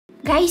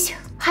Guys,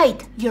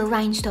 hide your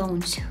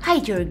rhinestones,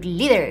 hide your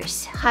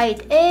glitters,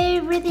 hide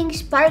everything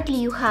sparkly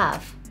you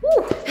have.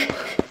 Woo!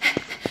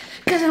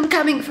 Cause I'm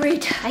coming for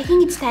it. I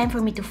think it's time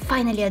for me to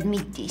finally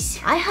admit this.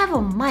 I have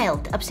a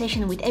mild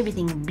obsession with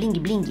everything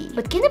blingy blingy.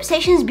 But can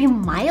obsessions be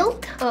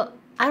mild?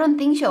 I don't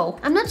think so.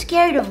 I'm not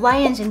scared of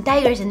lions and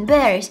tigers and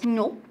bears.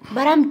 No.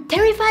 But I'm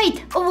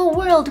terrified of a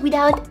world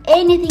without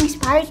anything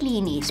sparkly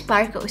in it.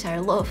 Sparkles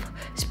are love.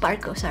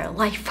 Sparkles are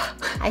life.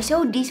 I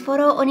saw this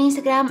photo on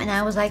Instagram and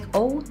I was like,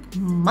 oh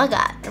my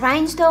god.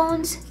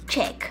 Rhinestones,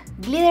 check.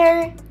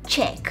 Glitter,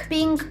 check.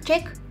 Pink,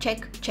 check,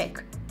 check,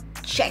 check,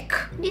 check.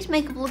 This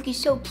makeup look is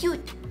so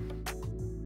cute.